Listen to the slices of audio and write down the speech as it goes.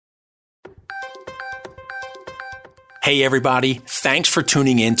Hey everybody, thanks for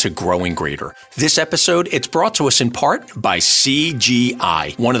tuning in to Growing Greater. This episode, it's brought to us in part by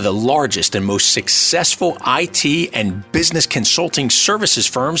CGI, one of the largest and most successful IT and business consulting services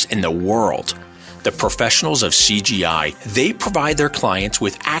firms in the world. The professionals of CGI, they provide their clients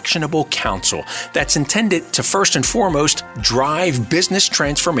with actionable counsel that's intended to first and foremost drive business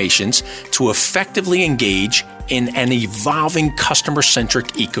transformations to effectively engage in an evolving customer-centric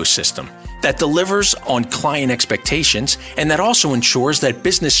ecosystem that delivers on client expectations and that also ensures that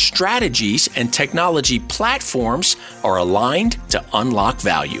business strategies and technology platforms are aligned to unlock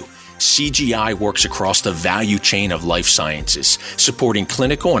value. CGI works across the value chain of life sciences, supporting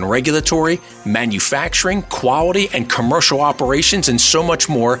clinical and regulatory, manufacturing, quality, and commercial operations, and so much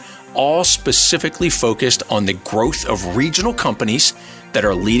more, all specifically focused on the growth of regional companies that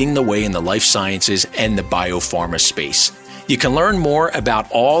are leading the way in the life sciences and the biopharma space. You can learn more about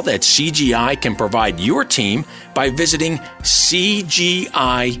all that CGI can provide your team by visiting CGI.com.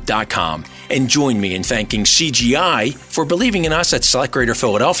 And join me in thanking CGI for believing in us at Select Greater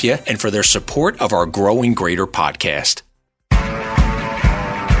Philadelphia and for their support of our Growing Greater podcast.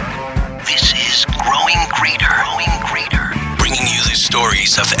 This is Growing Greater. Bringing you the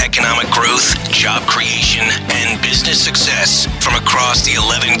stories of economic growth, job creation, and business success from across the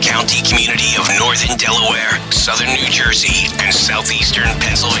 11-county community of Northern Delaware, Southern New Jersey, and Southeastern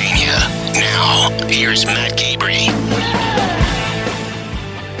Pennsylvania. Now, here's Matt Cabrey.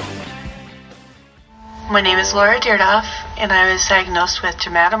 My name is Laura Deardoff, and I was diagnosed with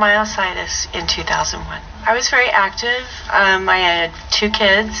dermatomyositis in 2001. I was very active. I had 2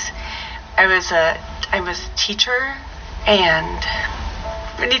 kids. I was a teacher, and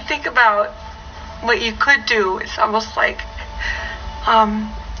when you think about what you could do, it's almost like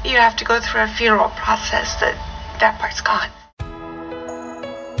you have to go through a funeral process. That part's gone.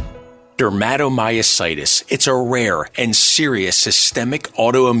 Dermatomyositis. It's a rare and serious systemic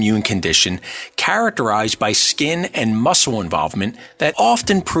autoimmune condition characterized by skin and muscle involvement that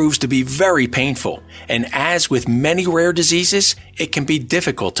often proves to be very painful. And as with many rare diseases, it can be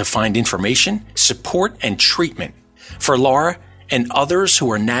difficult to find information, support, and treatment. For Laura and others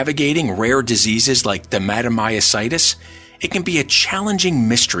who are navigating rare diseases like dermatomyositis, it can be a challenging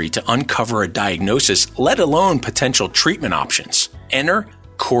mystery to uncover a diagnosis, let alone potential treatment options. Enter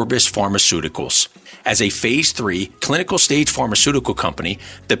Corbus Pharmaceuticals. As a phase 3 clinical stage pharmaceutical company,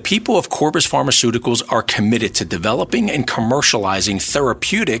 the people of Corbus Pharmaceuticals are committed to developing and commercializing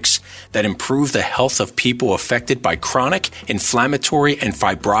therapeutics that improve the health of people affected by chronic, inflammatory, and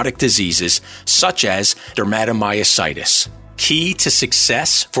fibrotic diseases such as dermatomyositis. Key to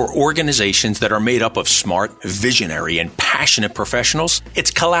success for organizations that are made up of smart, visionary, and passionate professionals, it's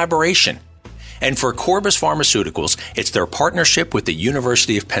collaboration. And for Corbus Pharmaceuticals, it's their partnership with the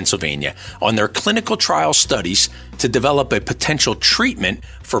University of Pennsyvalnia on their clinical trial studies to develop a potential treatment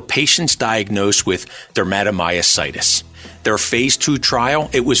for patients diagnosed with dermatomyositis. Their phase 2 trial,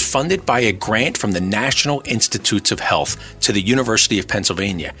 it was funded by a grant from the National Institutes of Health to the University of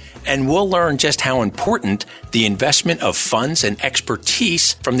Pennsylvania. And we'll learn just how important the investment of funds and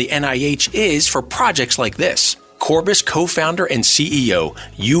expertise from the NIH is for projects like this. Corbus Co-Founder and CEO,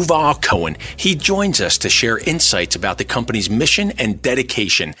 Yuval Cohen, he joins us to share insights about the company's mission and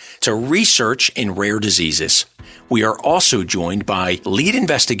dedication to research in rare diseases. We are also joined by lead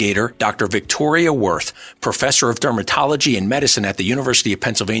investigator, Dr. Victoria Werth, professor of dermatology and medicine at the University of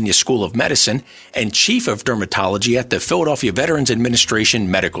Pennsylvania School of Medicine and chief of dermatology at the Philadelphia Veterans Administration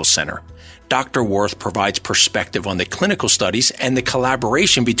Medical Center. Dr. Werth provides perspective on the clinical studies and the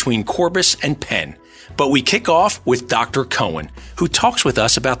collaboration between Corbus and Penn. But we kick off with Dr. Cohen, who talks with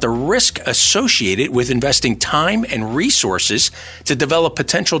us about the risk associated with investing time and resources to develop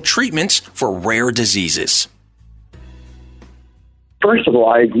potential treatments for rare diseases. First of all,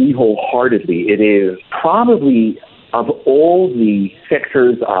 I agree wholeheartedly. It is probably, of all the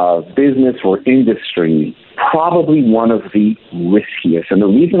sectors of business or industry, probably one of the riskiest. And the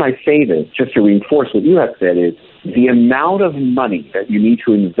reason I say this, just to reinforce what you have said, is the amount of money that you need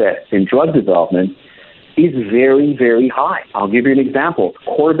to invest in drug development is very, very high. I'll give you an example.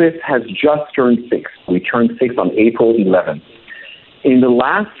 Corbus has just turned 6. We turned 6 on April 11th. In the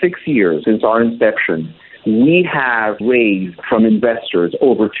last 6 years since our inception, we have raised from investors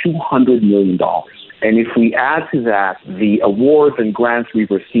over $200 million. And if we add to that the awards and grants we've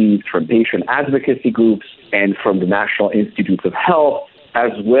received from patient advocacy groups and from the National Institutes of Health,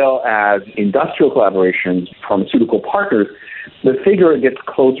 as well as industrial collaborations, pharmaceutical partners, the figure gets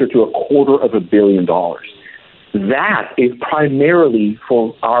closer to $250 million. That is primarily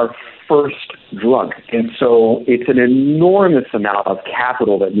for our first drug. And so it's an enormous amount of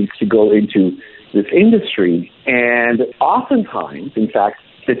capital that needs to go into this industry. And oftentimes, in fact,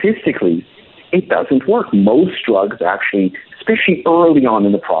 statistically, it doesn't work. Most drugs actually, especially early on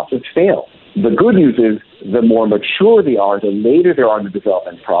in the process, fail. The good news is the more mature they are, the later they are in the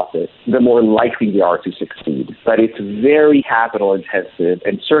development process, the more likely they are to succeed. But it's very capital intensive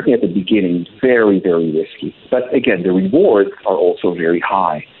and certainly at the beginning, very, very risky. But again, the rewards are also very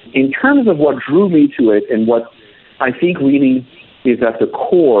high. In terms of what drew me to it and what I think really is at the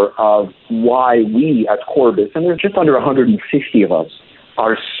core of why we at Corbus, and there's just under 150 of us,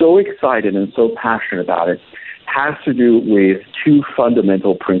 are so excited and so passionate about it, has to do with two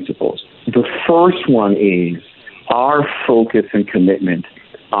fundamental principles. The first one is our focus and commitment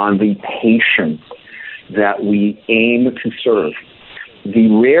on the patients that we aim to serve. The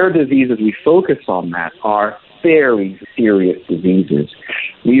rare diseases we focus on that are very serious diseases.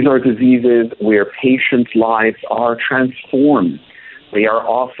 These are diseases where patients' lives are transformed. They are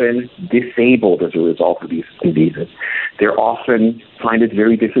often disabled as a result of these diseases. They often find it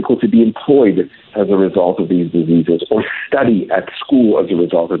very difficult to be employed as a result of these diseases or study at school as a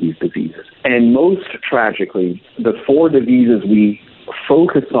result of these diseases. And most tragically, the four diseases we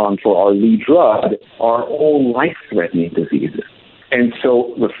focus on for our lead drug are all life-threatening diseases. And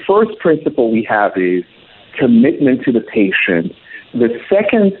so the first principle we have is commitment to the patient. The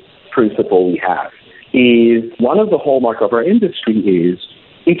second principle we have is one of the hallmarks of our industry is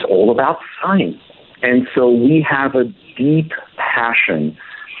it's all about science. And so we have a deep passion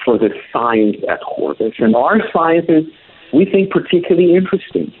for the science at Corbus. And our science is, we think, particularly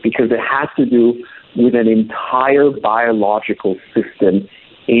interesting because it has to do with an entire biological system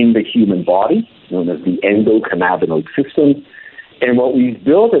in the human body, known as the endocannabinoid system. And what we've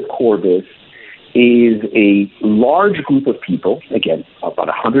built at Corbus is a large group of people, again, about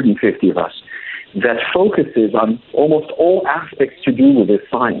 150 of us, that focuses on almost all aspects to do with this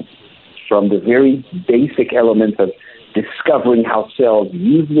science, from the very basic elements of discovering how cells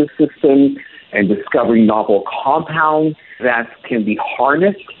use this system and discovering novel compounds that can be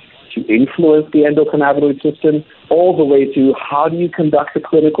harnessed to influence the endocannabinoid system, all the way to how do you conduct a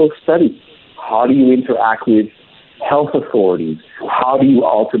clinical study? How do you interact with health authorities? How do you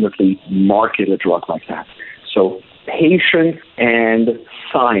ultimately market a drug like that? So patients and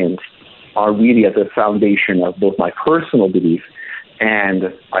science are really at the foundation of both my personal belief and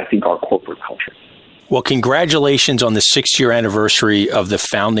I think our corporate culture. Well, congratulations on the 6-year anniversary of the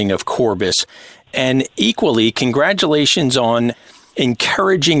founding of Corbus, and equally, congratulations on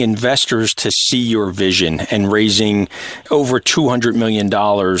encouraging investors to see your vision and raising over $200 million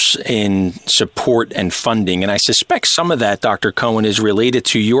in support and funding. And I suspect some of that, Dr. Cohen, is related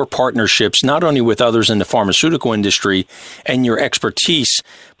to your partnerships, not only with others in the pharmaceutical industry and your expertise,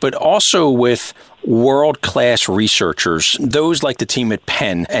 but also with world-class researchers, those like the team at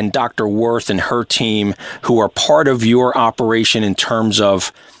Penn and Dr. Werth and her team, who are part of your operation in terms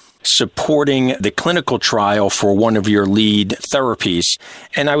of supporting the clinical trial for one of your lead therapies.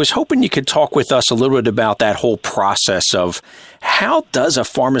 And I was hoping you could talk with us a little bit about that whole process of how does a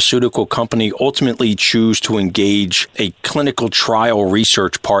pharmaceutical company ultimately choose to engage a clinical trial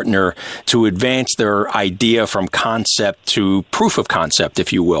research partner to advance their idea from concept to proof of concept,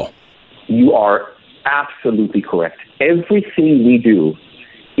 if you will? You are absolutely correct. Everything we do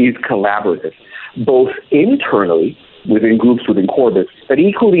is collaborative, both internally within groups within Corbus, but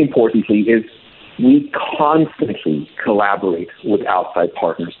equally importantly is we constantly collaborate with outside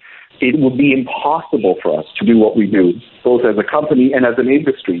partners. It would be impossible for us to do what we do, both as a company and as an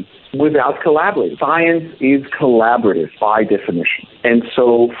industry, without collaborating. Science is collaborative by definition. And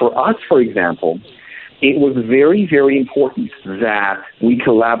so for us, for example, it was very, very important that we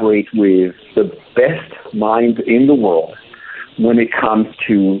collaborate with the best minds in the world when it comes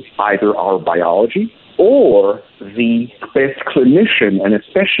to either our biology or the best clinician, and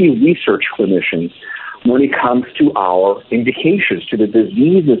especially research clinicians, when it comes to our indications, to the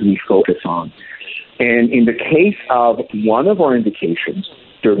diseases we focus on. And in the case of one of our indications,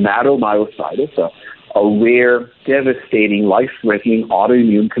 dermatomyositis, a rare, devastating, life-threatening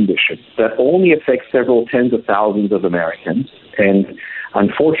autoimmune condition that only affects several tens of thousands of Americans and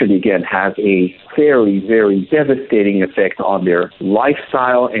unfortunately, again, has a very, very devastating effect on their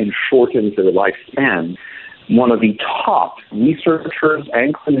lifestyle and shortens their lifespan. One of the top researchers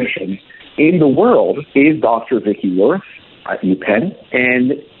and clinicians in the world is Dr. Werth at UPenn.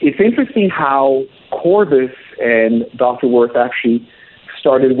 And it's interesting how Corbus and Dr. Werth actually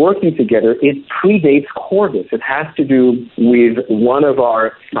started working together. It predates Corbus. It has to do with one of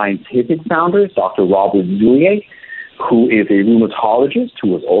our scientific founders, Dr. Robert Zoulier, who is a rheumatologist who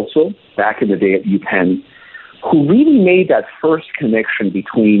was also back in the day at UPenn, who really made that first connection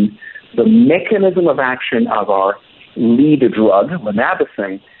between the mechanism of action of our lead drug,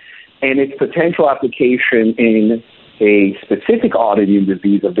 linabacin, and its potential application in a specific autoimmune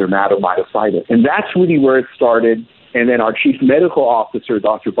disease of dermatomyositis. And that's really where it started. And then our chief medical officer,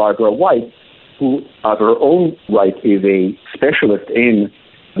 Dr. Barbara White, who of her own right is a specialist in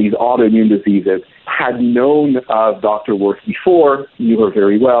these autoimmune diseases, had known of Dr. Werth before, knew her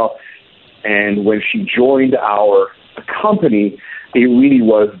very well. And when she joined our company, it really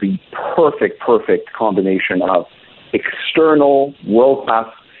was the perfect combination of external, world-class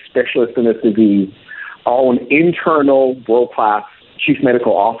specialist in this disease, our own internal, world-class chief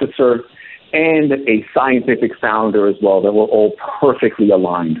medical officer, and a scientific founder as well that were all perfectly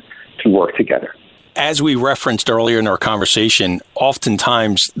aligned to work together. As we referenced earlier in our conversation,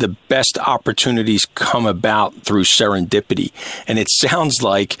 oftentimes the best opportunities come about through serendipity. And it sounds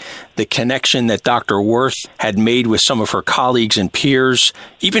like the connection that Dr. Werth had made with some of her colleagues and peers,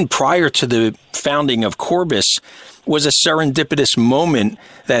 even prior to the founding of Corbus, was a serendipitous moment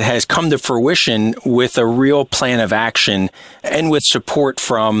that has come to fruition with a real plan of action and with support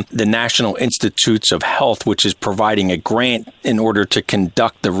from the National Institutes of Health, which is providing a grant in order to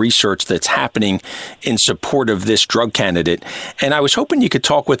conduct the research that's happening in support of this drug candidate. And I was hoping you could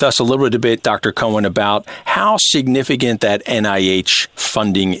talk with us a little bit, Dr. Cohen, about how significant that NIH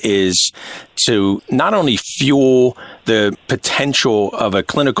funding is to not only fuel the potential of a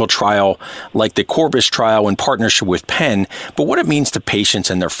clinical trial like the Corbus trial in partnership with Penn, but what it means to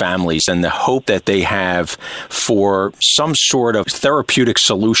patients and their families and the hope that they have for some sort of therapeutic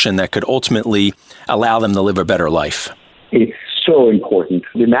solution that could ultimately allow them to live a better life. It's so important.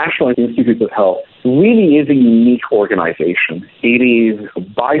 The National Institutes of Health really is a unique organization. It is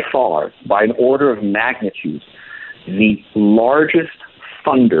by far, by an order of magnitude, the largest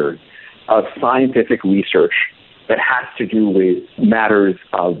funder of scientific research that has to do with matters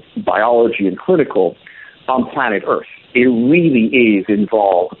of biology and clinical on planet Earth. It really is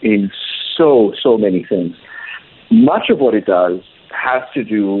involved in so many things. Much of what it does has to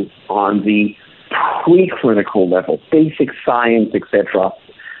do on the preclinical level, basic science, etc.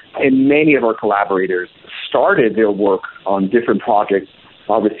 And many of our collaborators started their work on different projects,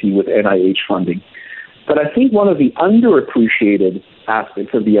 obviously with NIH funding. But I think one of the underappreciated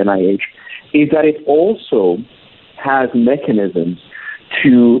aspects of the NIH is that it also has mechanisms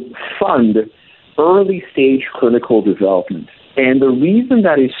to fund early-stage clinical development. And the reason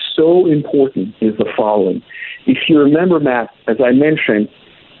that is so important is the following. If you remember, Matt, as I mentioned,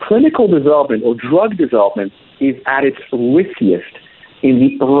 clinical development or drug development is at its riskiest in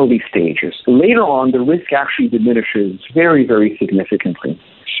the early stages. Later on, the risk actually diminishes very significantly.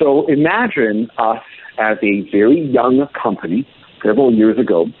 So imagine us as a very young company several years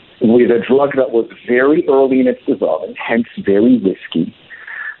ago with a drug that was very early in its development, hence very risky,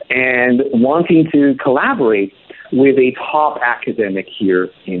 and wanting to collaborate with a top academic here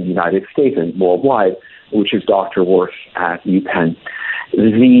in the United States and worldwide, which is Dr. Werth at UPenn.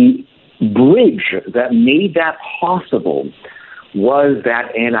 The bridge that made that possible was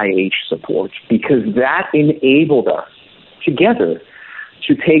that NIH support, because that enabled us together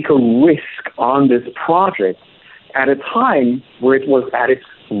to take a risk on this project at a time where it was at its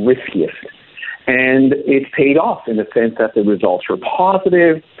riskiest. And it's paid off in the sense that the results were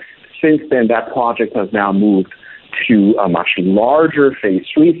positive. Since then, that project has now moved to a much larger phase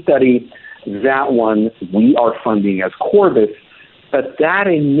 3 study. That one we are funding as Corbus. But that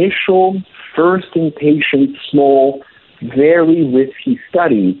initial first in-patient, small, very risky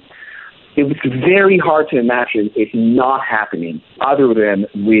study, it was very hard to imagine it not happening other than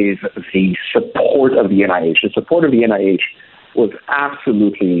with the support of the NIH. The support of the NIH was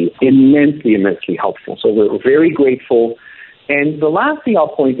absolutely immensely helpful. So we're very grateful. And the last thing I'll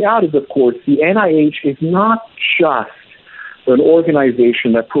point out is, of course, the NIH is not just an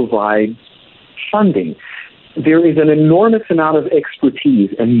organization that provides funding. There is an enormous amount of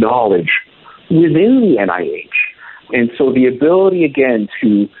expertise and knowledge within the NIH. And so the ability, again,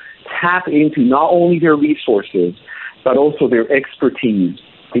 to tap into not only their resources, but also their expertise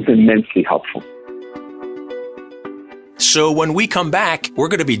is immensely helpful. So when we come back, we're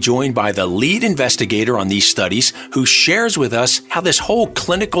going to be joined by the lead investigator on these studies who shares with us how this whole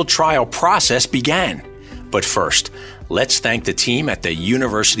clinical trial process began. But first, let's thank the team at the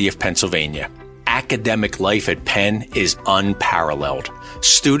University of Pennsylvania. Academic life at Penn is unparalleled.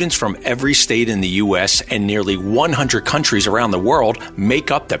 Students from every state in the U.S. and nearly 100 countries around the world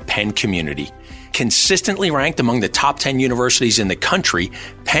make up the Penn community. Consistently ranked among the top 10 universities in the country,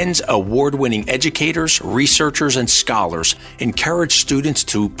 Penn's award-winning educators, researchers, and scholars encourage students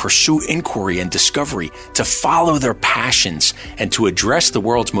to pursue inquiry and discovery, to follow their passions, and to address the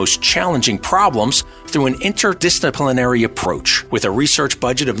world's most challenging problems through an interdisciplinary approach. With a research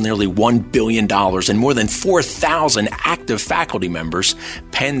budget of nearly $1 billion and more than 4,000 active faculty members,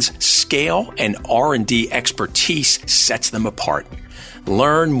 Penn's scale and R&D expertise sets them apart.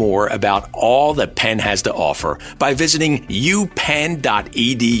 Learn more about all that Penn has to offer by visiting upenn.edu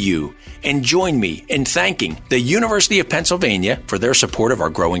and join me in thanking the University of Pennsylvania for their support of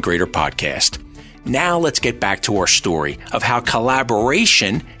our Growing Greater podcast. Now let's get back to our story of how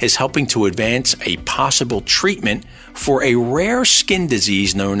collaboration is helping to advance a possible treatment for a rare skin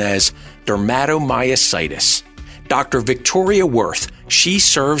disease known as dermatomyositis. Dr. Victoria Werth, she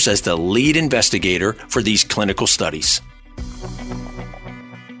serves as the lead investigator for these clinical studies.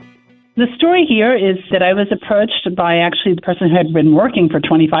 The story here is that I was approached by actually the person who had been working for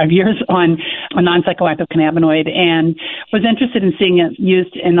 25 years on a non-psychoactive cannabinoid and was interested in seeing it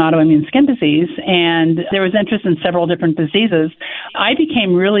used in autoimmune skin disease. And there was interest in several different diseases. I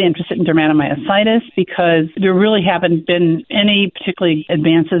became really interested in dermatomyositis because there really haven't been any particularly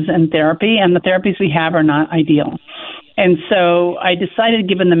advances in therapy, and the therapies we have are not ideal. And so I decided,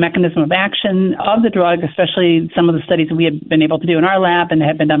 given the mechanism of action of the drug, especially some of the studies that we had been able to do in our lab and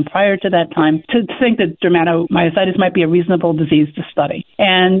had been done prior to that time, to think that dermatomyositis might be a reasonable disease to study.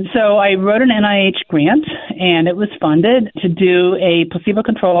 And so I wrote an NIH grant, and it was funded to do a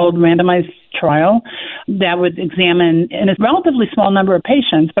placebo-controlled randomized trial that would examine, in a relatively small number of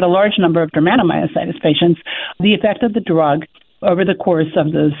patients, but a large number of dermatomyositis patients, the effect of the drug over the course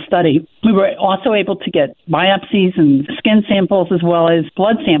of the study. We were also able to get biopsies and skin samples as well as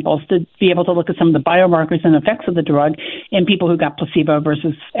blood samples to be able to look at some of the biomarkers and effects of the drug in people who got placebo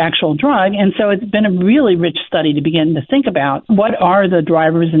versus actual drug. And so it's been a really rich study to begin to think about what are the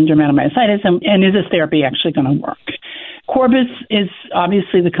drivers in dermatomyositis and is this therapy actually going to work? Corbus is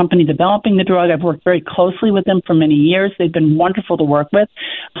obviously the company developing the drug. I've worked very closely with them for many years. They've been wonderful to work with,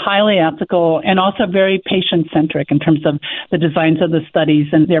 highly ethical, and also very patient-centric in terms of the designs of the studies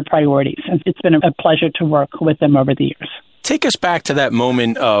and their priorities. And it's been a pleasure to work with them over the years. Take us back to that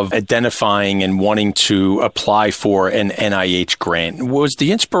moment of identifying and wanting to apply for an NIH grant. Was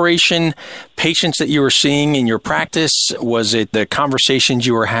the inspiration patients that you were seeing in your practice? Was it the conversations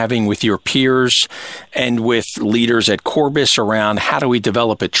you were having with your peers and with leaders at Corbus around how do we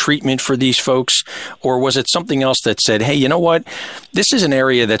develop a treatment for these folks? Or was it something else that said, hey, you know what? This is an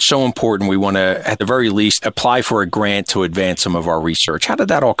area that's so important. We want to, at the very least, apply for a grant to advance some of our research. How did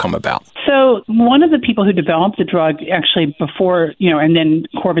that all come about? So one of the people who developed the drug actually before, and then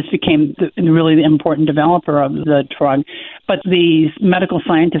Corbus became really the important developer of the drug. But the medical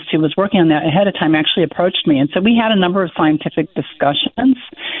scientist who was working on that ahead of time actually approached me. And so we had a number of scientific discussions.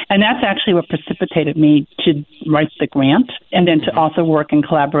 And that's actually what precipitated me to write the grant and then to also work in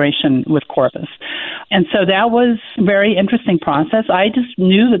collaboration with Corbus. And so that was a very interesting process. I just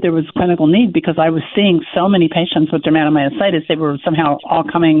knew that there was clinical need because I was seeing so many patients with dermatomyositis. They were somehow all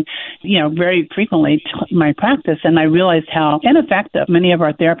coming, very frequently to my practice. And I realized how ineffective many of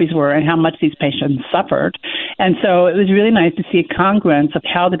our therapies were and how much these patients suffered. And so it was really nice to see a congruence of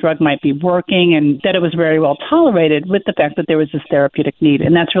how the drug might be working and that it was very well tolerated with the fact that there was this therapeutic need.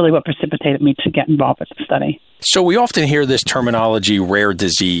 And that's really what precipitated me to get involved with the study. So we often hear this terminology, rare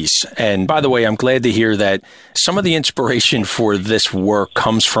disease. And by the way, I'm glad to hear that some of the inspiration for this work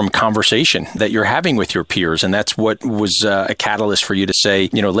comes from conversation that you're having with your peers. And that's what was a catalyst for you to say,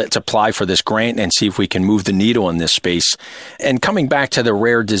 let's apply for this grant and see if we can move the needle in this space. And coming back to the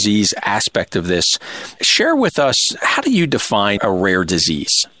rare disease aspect of this, share with us, how do you define a rare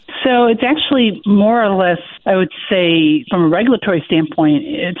disease? So it's actually more or less, I would say, from a regulatory standpoint,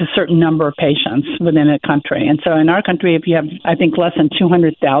 it's a certain number of patients within a country. And so in our country, if you have, I think, less than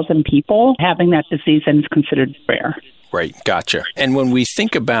 200,000 people having that disease, then it's considered rare. Right. Gotcha. And when we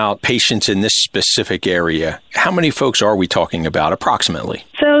think about patients in this specific area, how many folks are we talking about approximately?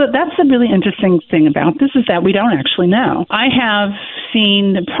 So that's the really interesting thing about this is that we don't actually know. I have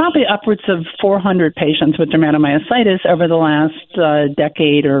seen probably upwards of 400 patients with dermatomyositis over the last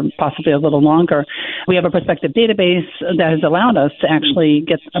decade or possibly a little longer. We have a prospective database that has allowed us to actually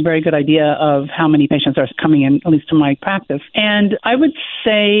get a very good idea of how many patients are coming in, at least to my practice. And I would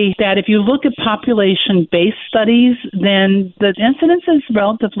say that if you look at population-based studies, then the incidence is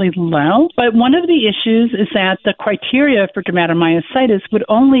relatively low. But one of the issues is that the criteria for dermatomyositis would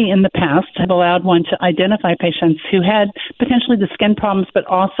only in the past have allowed one to identify patients who had potentially the skin problems, but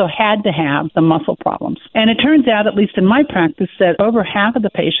also had to have the muscle problems. And it turns out, at least in my practice, that over half of the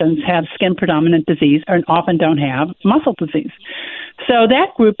patients have skin-predominant disease and often don't have muscle disease. So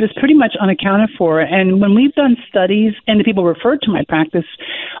that group is pretty much unaccounted for. And when we've done studies and the people referred to my practice,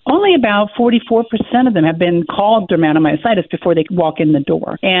 only about 44% of them have been called dermatomyositis before they walk in the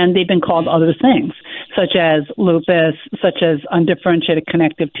door. And they've been called other things, such as lupus, such as undifferentiated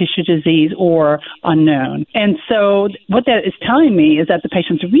connective tissue disease, or unknown. And so what that is telling me is that the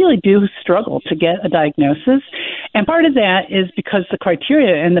patients really do struggle to get a diagnosis. And part of that is because the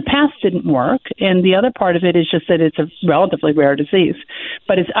criteria in the past didn't work. And the other part of it is just that it's a relatively rare disease.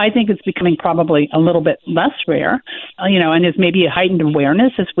 But I think it's becoming probably a little bit less rare, and there's maybe a heightened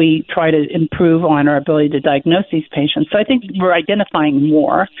awareness as we try to improve on our ability to diagnose these patients. So I think we're identifying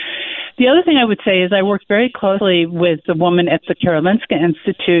more. The other thing I would say is I worked very closely with the woman at the Karolinska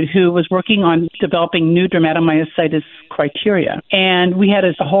Institute who was working on developing new dermatomyositis criteria. And we had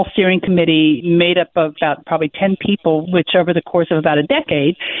a whole steering committee made up of about probably 10 people, which over the course of about a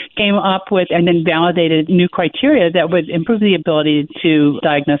decade came up with and then validated new criteria that would improve the ability to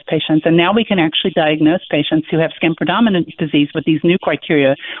diagnose patients. And now we can actually diagnose patients who have skin-predominant disease with these new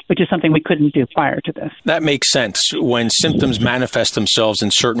criteria, which is something we couldn't do prior to this. That makes sense. When symptoms manifest themselves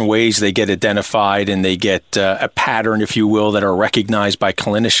in certain ways, they get identified and they get a pattern, if you will, that are recognized by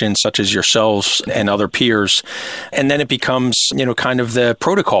clinicians such as yourselves and other peers. And then it becomes, kind of the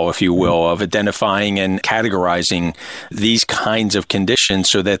protocol, if you will, of identifying and categorizing these kinds of conditions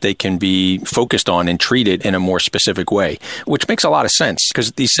so that they can be focused on and treated in a more specific way, which makes a lot of sense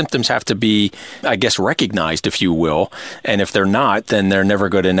because these symptoms have to be, I guess, recognized, if you will. And if they're not, then they're never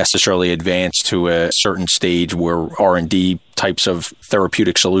going to necessarily advance to a certain stage where R&D types of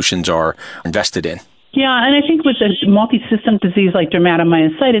therapeutic solutions are invested in. Yeah, and I think with a multi-system disease like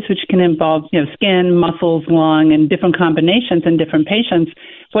dermatomyositis, which can involve skin, muscles, lung, and different combinations in different patients,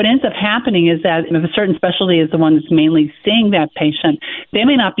 what ends up happening is that if a certain specialty is the one that's mainly seeing that patient, they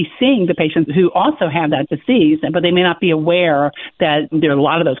may not be seeing the patients who also have that disease, but they may not be aware that there are a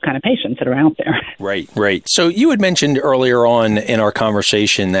lot of those kind of patients that are out there. Right. So you had mentioned earlier on in our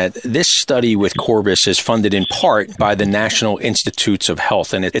conversation that this study with Corbus is funded in part by the National Institutes of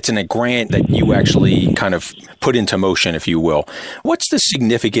Health, and it's in a grant that you actually kind of put into motion, if you will. What's the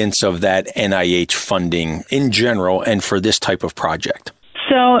significance of that NIH funding in general and for this type of project?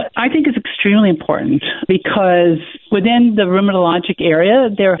 So I think it's extremely important because within the rheumatologic area,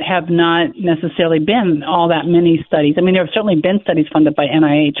 there have not necessarily been all that many studies. I mean, there have certainly been studies funded by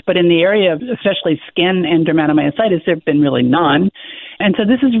NIH, but in the area of especially skin and dermatomyositis, there have been really none. And so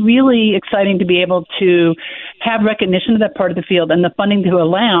this is really exciting to be able to have recognition of that part of the field and the funding to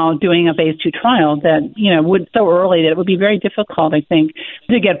allow doing a phase 2 trial that, would so early that it would be very difficult, I think,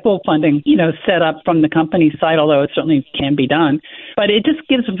 to get full funding, set up from the company side, although it certainly can be done. But it just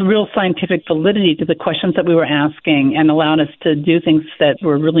gives real scientific validity to the questions that we were asking and allowed us to do things that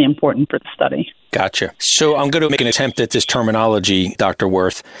were really important for the study. Gotcha. So I'm going to make an attempt at this terminology, Dr.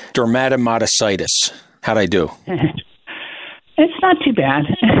 Werth. Dermatomyositis. How'd I do? It's not too bad.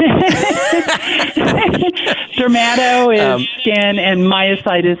 Dermato is skin and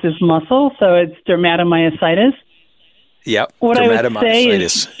myositis is muscle, so it's dermatomyositis. Yep, what dermatomyositis. I would say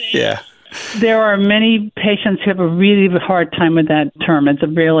is, there are many patients who have a really hard time with that term. It's a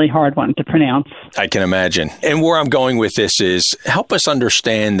really hard one to pronounce. I can imagine. And where I'm going with this is help us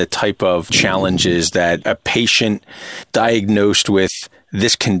understand the type of challenges that a patient diagnosed with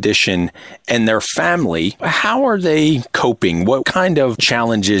this condition and their family, how are they coping? What kind of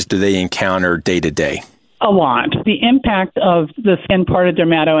challenges do they encounter day to day? A lot. The impact of the skin part of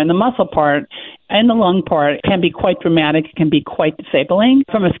dermato and the muscle part and the lung part can be quite dramatic, can be quite disabling.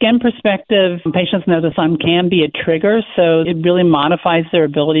 From a skin perspective, patients know the sun can be a trigger, so it really modifies their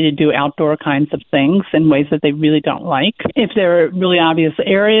ability to do outdoor kinds of things in ways that they really don't like. If there are really obvious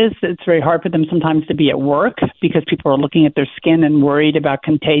areas, it's very hard for them sometimes to be at work because people are looking at their skin and worried about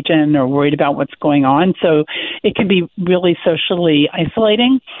contagion or worried about what's going on. So it can be really socially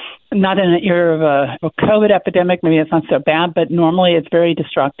isolating. Not in an era of a COVID epidemic, maybe it's not so bad, but normally it's very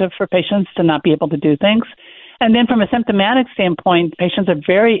destructive for patients to not be able to do things. And then from a symptomatic standpoint, patients are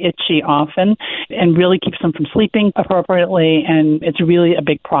very itchy often and really keeps them from sleeping appropriately, and it's really a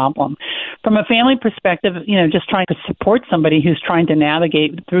big problem. From a family perspective, just trying to support somebody who's trying to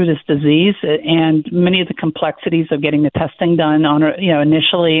navigate through this disease and many of the complexities of getting the testing done on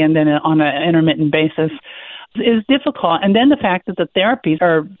initially and then on an intermittent basis is difficult. And then the fact that the therapies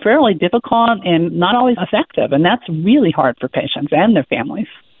are fairly difficult and not always effective. And that's really hard for patients and their families.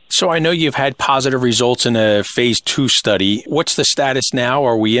 So I know you've had positive results in a phase 2 study. What's the status now?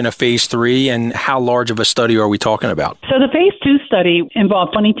 Are we in a phase 3? And how large of a study are we talking about? So the phase 2 study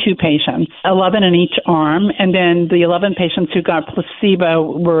involved 22 patients, 11 in each arm. And then the 11 patients who got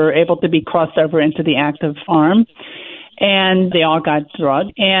placebo were able to be crossed over into the active arm. And they all got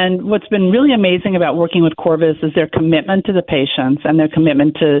drug. And what's been really amazing about working with Corbus is their commitment to the patients and their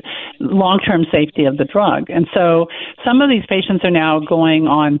commitment to long-term safety of the drug. And so some of these patients are now going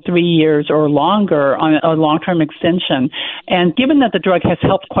on 3 years or longer on a long-term extension. And given that the drug has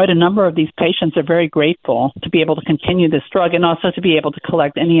helped quite a number of these patients, they're very grateful to be able to continue this drug and also to be able to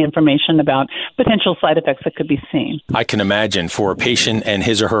collect any information about potential side effects that could be seen. I can imagine for a patient and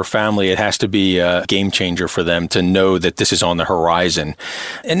his or her family, it has to be a game changer for them to know that this is on the horizon.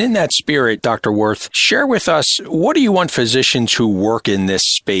 And in that spirit, Dr. Werth, share with us, what do you want physicians who work in this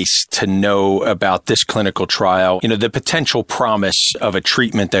space to know about this clinical trial, the potential promise of a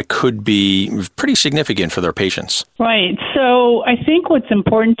treatment that could be pretty significant for their patients? Right. So I think what's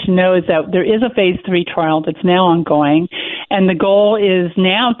important to know is that there is a phase 3 trial that's now ongoing. And the goal is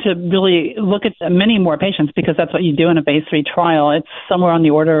now to really look at many more patients because that's what you do in a phase 3 trial. It's somewhere on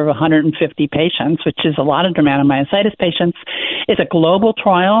the order of 150 patients, which is a lot of dermatomyositis patients. It's a global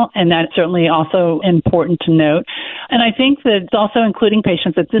trial, and that's certainly also important to note. And I think that it's also including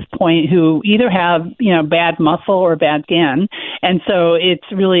patients at this point who either have, bad muscle or bad skin. And so it's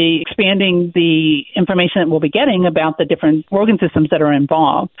really expanding the information that we'll be getting about the different organ systems that are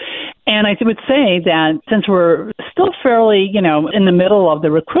involved. And I would say that since we're still fairly, in the middle of the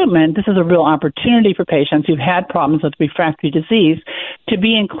recruitment, this is a real opportunity for patients who've had problems with refractory disease to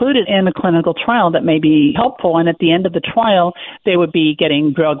be included in a clinical trial that may be helpful. And at the end of the trial, they would be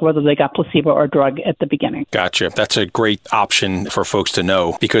getting drug, whether they got placebo or drug at the beginning. Gotcha. That's a great option for folks to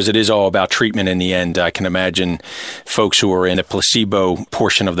know because it is all about treatment in the end. I can imagine folks who are in a placebo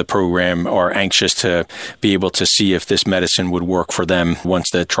portion of the program are anxious to be able to see if this medicine would work for them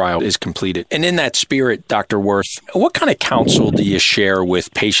once the trial is completed. And in that spirit, Dr. Werth, what kind of counsel do you share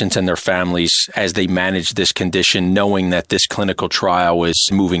with patients and their families as they manage this condition, knowing that this clinical trial is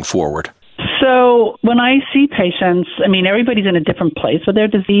moving forward? So when I see patients, everybody's in a different place with their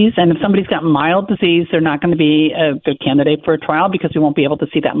disease. And if somebody's got mild disease, they're not going to be a good candidate for a trial because we won't be able to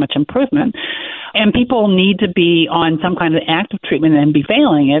see that much improvement. And people need to be on some kind of active treatment and be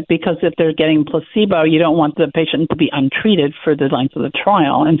failing it because if they're getting placebo, you don't want the patient to be untreated for the length of the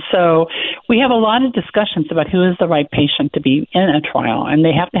trial. And so we have a lot of discussions about who is the right patient to be in a trial. And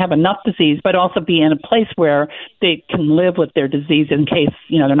they have to have enough disease, but also be in a place where they can live with their disease in case,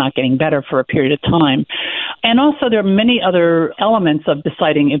 they're not getting better for a period of time. And also there are many other elements of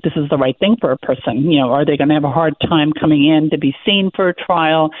deciding if this is the right thing for a person. Are they going to have a hard time coming in to be seen for a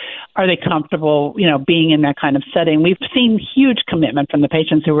trial? Are they comfortable, being in that kind of setting? We've seen huge commitment from the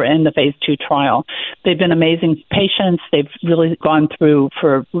patients who were in the phase 2 trial. They've been amazing patients. They've really gone through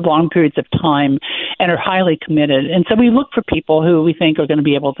for long periods of time and are highly committed. And so we look for people who we think are going to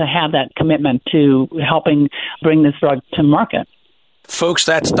be able to have that commitment to helping bring this drug to market. Folks,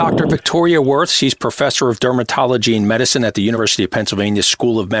 that's Dr. Victoria Werth. She's professor of dermatology and medicine at the University of Pennsylvania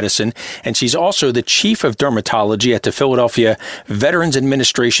School of Medicine, and she's also the chief of dermatology at the Philadelphia Veterans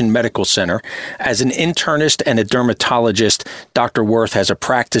Administration Medical Center. As an internist and a dermatologist, Dr. Werth has a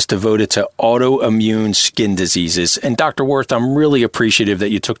practice devoted to autoimmune skin diseases. And Dr. Werth, I'm really appreciative that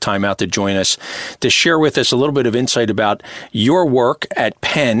you took time out to join us to share with us a little bit of insight about your work at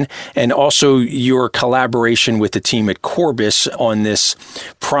Penn and also your collaboration with the team at Corbus on this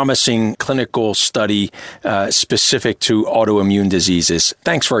promising clinical study specific to autoimmune diseases.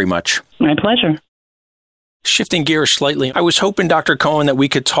 Thanks very much. My pleasure. Shifting gears slightly, I was hoping, Dr. Cohen, that we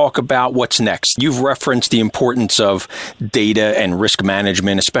could talk about what's next. You've referenced the importance of data and risk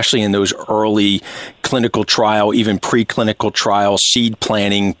management, especially in those early clinical trial, even preclinical trial, seed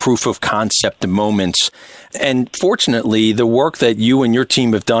planning, proof of concept moments. And fortunately, the work that you and your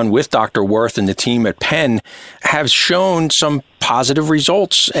team have done with Dr. Werth and the team at Penn have shown some positive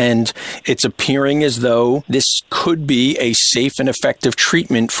results. And it's appearing as though this could be a safe and effective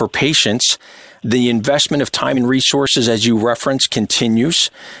treatment for patients. The investment of time and resources, as you referenced,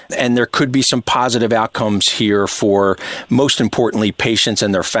 continues, and there could be some positive outcomes here for, most importantly, patients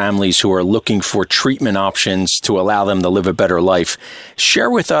and their families who are looking for treatment options to allow them to live a better life.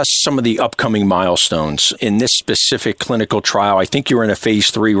 Share with us some of the upcoming milestones in this specific clinical trial. I think you're in a phase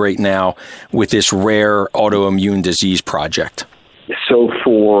 3 right now with this rare autoimmune disease project. So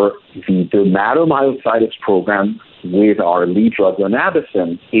for the dermatomyositis program with our lead drug,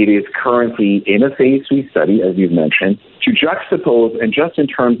 ranabizin, it is currently in a phase 3 study, as you've mentioned, to juxtapose, and just in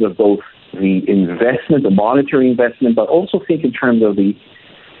terms of both the investment, the monetary investment, but also think in terms of the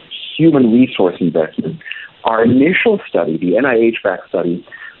human resource investment. Our initial study, the NIH-backed study,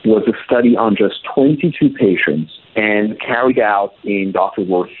 was a study on just 22 patients and carried out in Dr.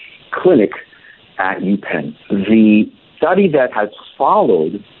 Werth's clinic at UPenn. The study that has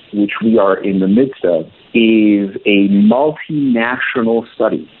followed, which we are in the midst of, is a multinational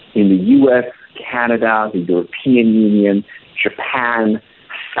study in the U.S., Canada, the European Union, Japan,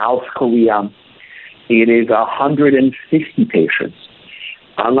 South Korea. It is 150 patients.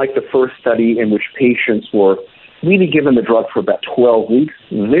 Unlike the first study in which patients were really given the drug for about 12 weeks,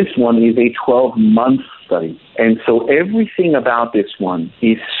 this one is a 12-month study. And so everything about this one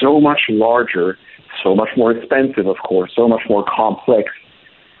is so much larger, so much more expensive, of course, so much more complex,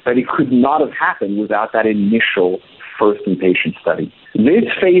 that it could not have happened without that initial first in-patient study. This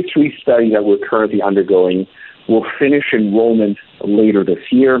phase 3 study that we're currently undergoing will finish enrollment later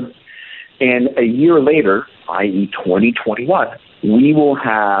this year. And a year later, i.e. 2021, we will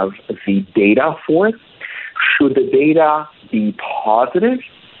have the data for it. Should the data be positive,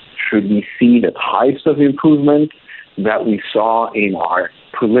 should we see the types of improvement that we saw in our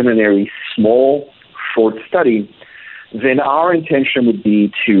preliminary small, short study, then our intention would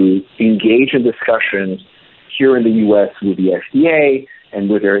be to engage in discussions here in the U.S. with the FDA and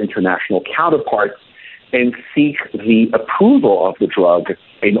with their international counterparts and seek the approval of the drug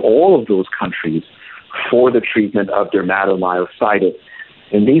in all of those countries for the treatment of dermatomyositis.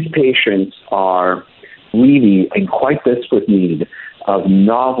 And these patients are really in quite desperate need of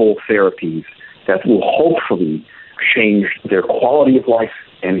novel therapies that will hopefully change their quality of life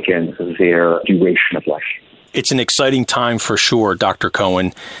and, again, their duration of life. It's an exciting time for sure, Dr.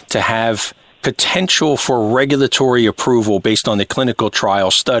 Cohen, to have potential for regulatory approval based on the clinical trial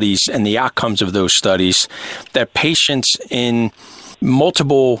studies and the outcomes of those studies, that patients in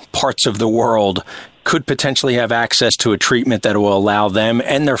multiple parts of the world could potentially have access to a treatment that will allow them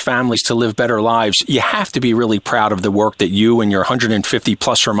and their families to live better lives. You have to be really proud of the work that you and your 150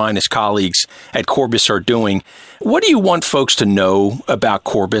 plus or minus colleagues at Corbus are doing. What do you want folks to know about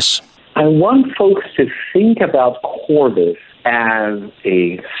Corbus? I want folks to think about Corbus as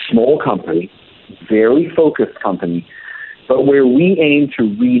a small company, very focused company, but where we aim to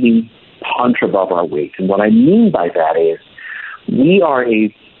really punch above our weight. And what I mean by that is we are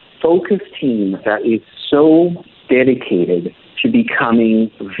a focused team that is so dedicated to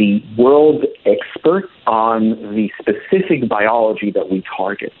becoming the world expert on the specific biology that we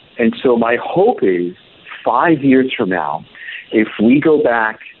target. And so my hope is 5 years from now, if we go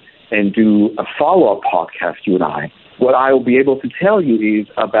back and do a follow-up podcast, you and I, what I will be able to tell you is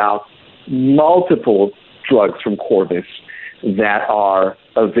about multiple drugs from Corbus that are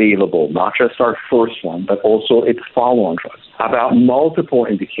available, not just our first one, but also its follow-on drugs, about multiple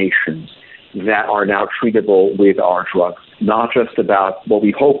indications that are now treatable with our drugs, not just about what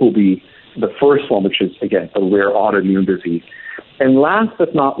we hope will be the first one, which is, again, a rare autoimmune disease. And last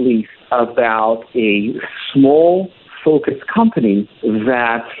but not least, about a small, focused company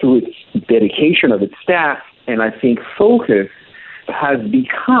that, through its dedication of its staff, and I think focus, has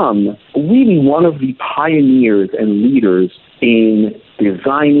become really one of the pioneers and leaders in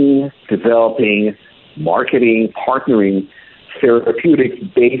designing, developing, marketing, partnering therapeutics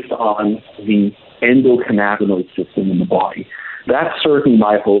based on the endocannabinoid system in the body. That's certainly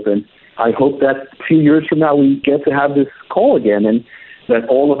my hope, and I hope that a few years from now we get to have this call again and that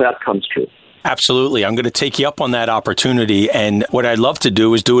all of that comes true. Absolutely. I'm going to take you up on that opportunity. And what I'd love to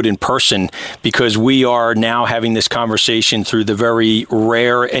do is do it in person, because we are now having this conversation through the very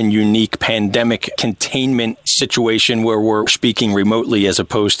rare and unique pandemic containment situation where we're speaking remotely as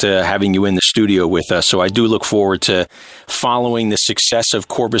opposed to having you in the studio with us. So I do look forward to following the success of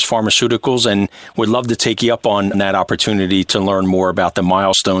Corbus Pharmaceuticals and would love to take you up on that opportunity to learn more about the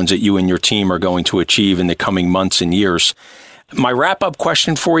milestones that you and your team are going to achieve in the coming months and years. My wrap-up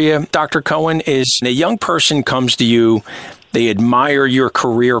question for you, Dr. Cohen, is a young person comes to you, they admire your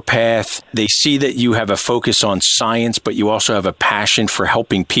career path, they see that you have a focus on science, but you also have a passion for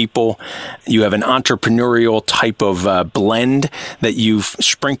helping people. You have an entrepreneurial type of blend that you've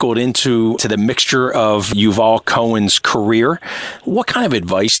sprinkled into the mixture of Yuval Cohen's career. What kind of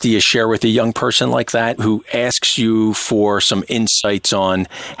advice do you share with a young person like that who asks you for some insights on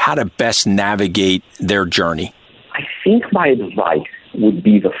how to best navigate their journey? I think my advice would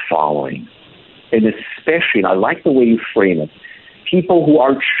be the following, and especially, and I like the way you frame it, people who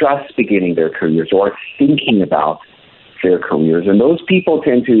are just beginning their careers or are thinking about their careers. And those people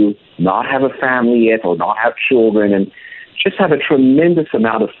tend to not have a family yet or not have children and just have a tremendous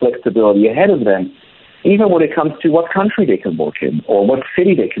amount of flexibility ahead of them, even when it comes to what country they can work in or what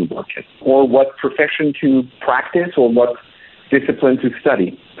city they can work in or what profession to practice or what discipline to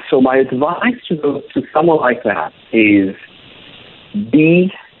study. So my advice to someone like that is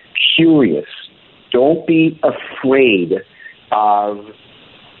be curious. Don't be afraid of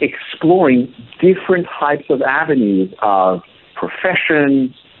exploring different types of avenues of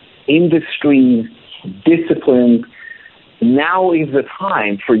professions, industries, disciplines. Now is the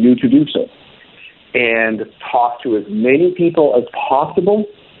time for you to do so. And talk to as many people as possible.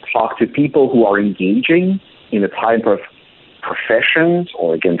 Talk to people who are engaging in the type of professions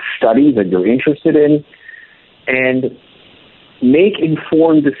or, again, studies that you're interested in. And make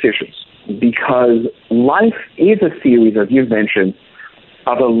informed decisions, because life is a series, as you've mentioned,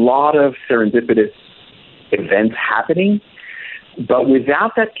 of a lot of serendipitous events happening. But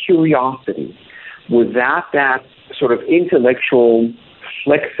without that curiosity, without that sort of intellectual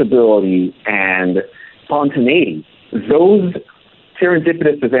flexibility and spontaneity, those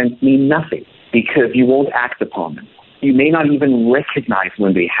serendipitous events mean nothing because you won't act upon them. You may not even recognize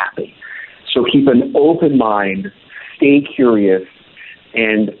when they happen. So keep an open mind, stay curious,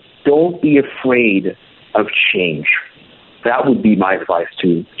 and don't be afraid of change. That would be my advice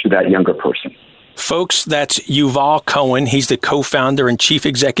to that younger person. Folks, that's Yuval Cohen. He's the co-founder and chief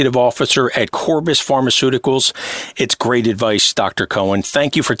executive officer at Corbus Pharmaceuticals. It's great advice, Dr. Cohen.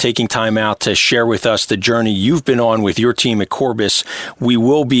 Thank you for taking time out to share with us the journey you've been on with your team at Corbus. We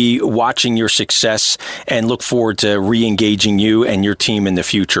will be watching your success and look forward to re-engaging you and your team in the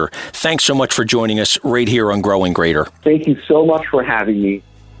future. Thanks so much for joining us right here on Growing Greater. Thank you so much for having me.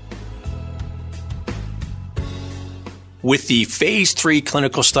 With the phase 3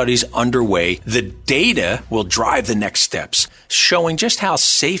 clinical studies underway, the data will drive the next steps, showing just how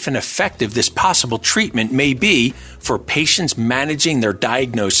safe and effective this possible treatment may be for patients managing their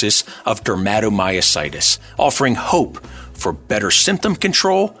diagnosis of dermatomyositis, offering hope for better symptom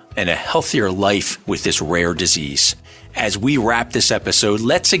control and a healthier life with this rare disease. As we wrap this episode,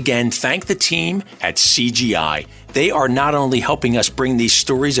 let's again thank the team at CGI. They are not only helping us bring these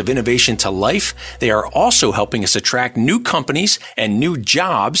stories of innovation to life, they are also helping us attract new companies and new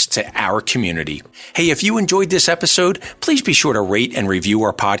jobs to our community. Hey, if you enjoyed this episode, please be sure to rate and review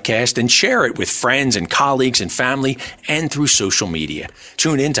our podcast and share it with friends and colleagues and family and through social media.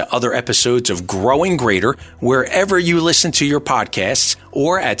 Tune in to other episodes of Growing Greater wherever you listen to your podcasts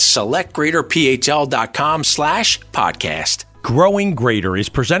or at selectgreaterphl.com/podcast. Growing Greater is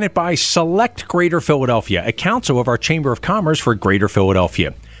presented by Select Greater Philadelphia, a council of our Chamber of Commerce for Greater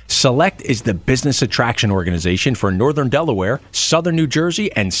Philadelphia. Select is the business attraction organization for Northern Delaware, Southern New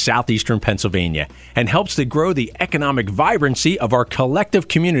Jersey, and Southeastern Pennsylvania, and helps to grow the economic vibrancy of our collective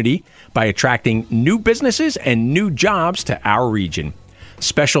community by attracting new businesses and new jobs to our region.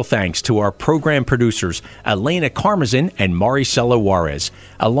 Special thanks to our program producers, Elena Carmazin and Maricela Juarez,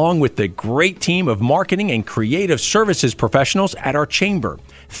 along with the great team of marketing and creative services professionals at our chamber.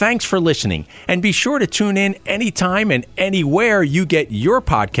 Thanks for listening, and be sure to tune in anytime and anywhere you get your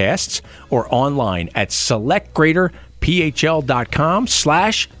podcasts or online at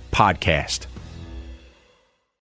selectgreaterphl.com/podcast.